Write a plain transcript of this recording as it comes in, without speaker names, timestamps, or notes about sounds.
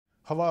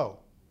Hello,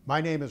 my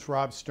name is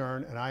Rob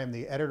Sterne and I am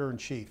the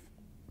Editor-in-Chief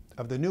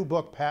of the new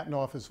book Patent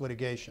Office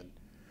Litigation,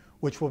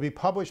 which will be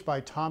published by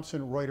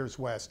Thomson Reuters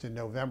West in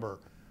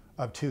November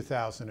of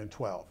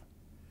 2012.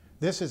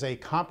 This is a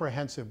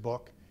comprehensive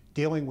book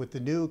dealing with the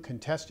new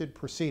contested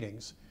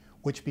proceedings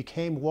which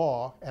became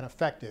law and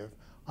effective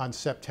on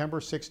September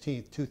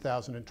 16,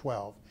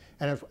 2012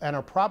 and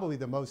are probably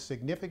the most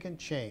significant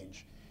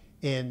change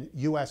in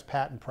U.S.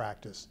 patent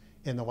practice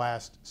in the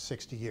last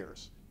 60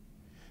 years.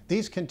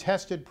 These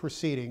contested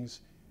proceedings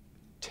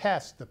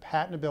test the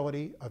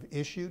patentability of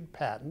issued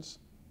patents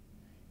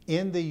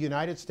in the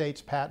United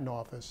States Patent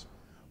Office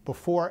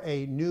before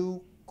a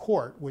new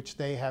court which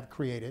they have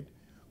created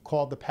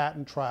called the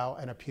Patent Trial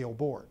and Appeal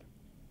Board.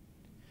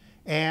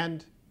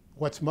 And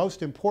what's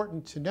most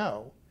important to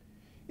know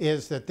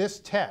is that this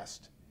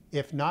test,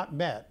 if not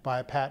met by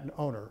a patent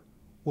owner,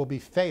 will be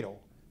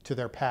fatal to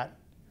their patent,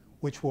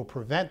 which will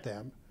prevent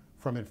them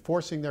from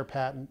enforcing their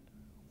patent,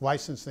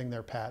 licensing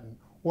their patent,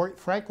 or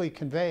frankly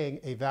conveying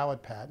a valid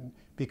patent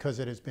because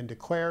it has been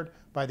declared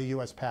by the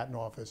U.S. Patent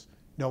Office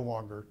no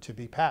longer to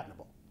be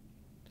patentable.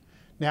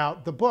 Now,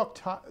 the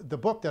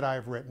book that I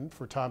have written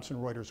for Thomson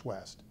Reuters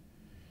West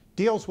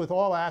deals with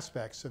all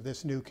aspects of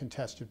this new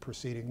contested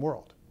proceeding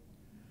world.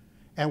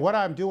 And what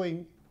I'm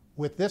doing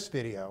with this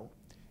video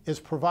is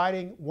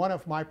providing one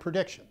of my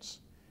predictions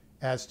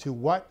as to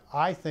what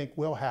I think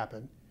will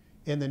happen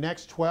in the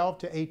next 12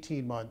 to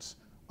 18 months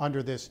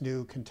under this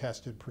new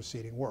contested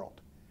proceeding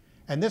world.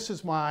 And this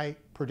is my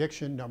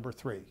prediction number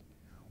 3,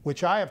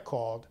 which I have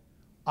called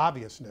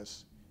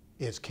Obviousness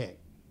is King.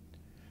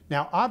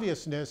 Now,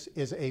 obviousness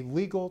is a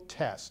legal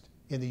test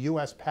in the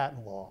U.S.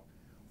 patent law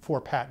for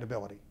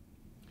patentability.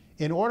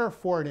 In order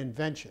for an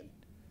invention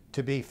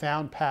to be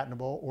found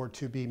patentable or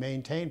to be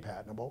maintained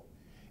patentable,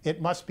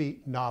 it must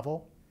be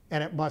novel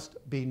and it must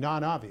be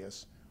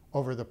non-obvious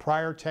over the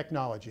prior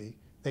technology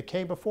that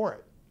came before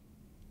it.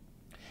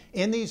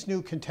 In these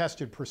new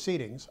contested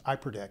proceedings, I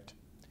predict,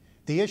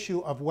 the issue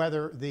of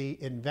whether the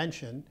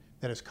invention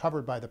that is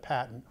covered by the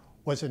patent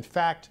was in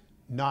fact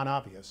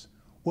non-obvious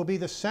will be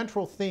the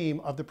central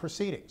theme of the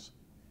proceedings.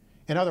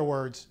 In other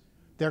words,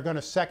 they're going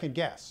to second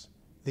guess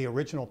the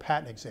original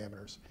patent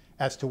examiners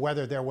as to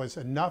whether there was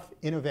enough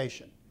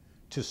innovation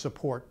to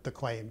support the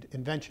claimed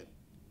invention.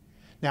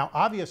 Now,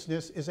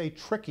 obviousness is a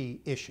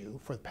tricky issue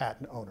for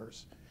patent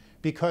owners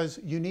because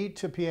you need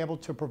to be able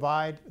to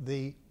provide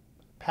the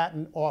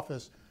Patent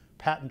Office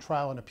Patent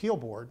Trial and Appeal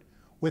Board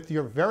with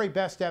your very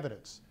best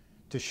evidence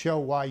to show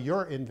why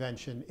your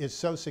invention is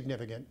so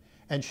significant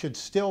and should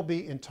still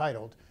be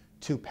entitled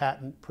to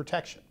patent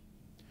protection.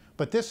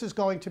 But this is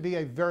going to be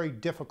a very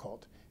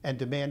difficult and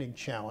demanding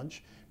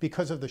challenge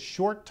because of the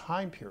short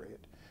time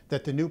period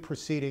that the new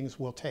proceedings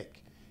will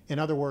take. In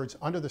other words,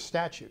 under the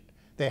statute,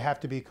 they have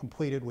to be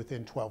completed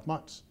within 12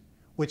 months,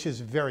 which is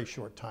a very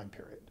short time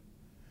period.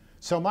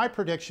 So my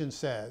prediction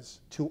says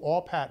to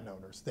all patent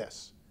owners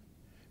this: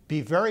 be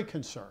very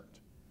concerned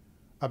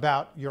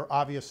about your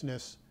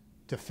obviousness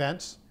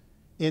defense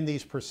in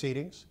these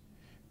proceedings.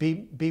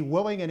 Be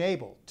willing and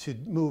able to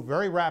move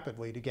very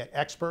rapidly to get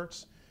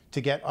experts,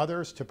 to get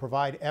others to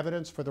provide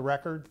evidence for the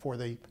record for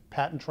the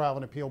Patent Trial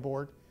and Appeal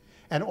Board,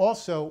 and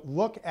also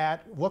look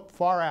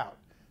far out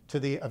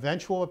to the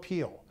eventual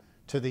appeal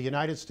to the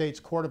United States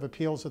Court of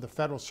Appeals of the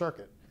Federal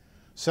Circuit,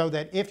 so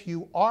that if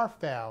you are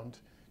found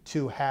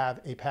to have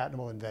a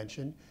patentable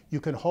invention, you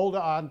can hold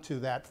on to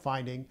that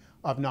finding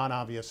of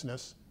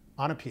non-obviousness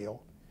on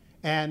appeal.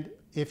 And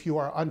if you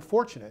are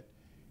unfortunate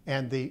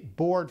and the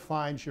board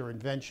finds your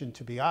invention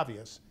to be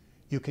obvious,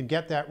 you can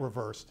get that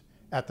reversed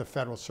at the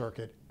Federal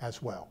Circuit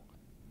as well.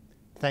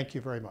 Thank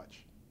you very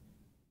much.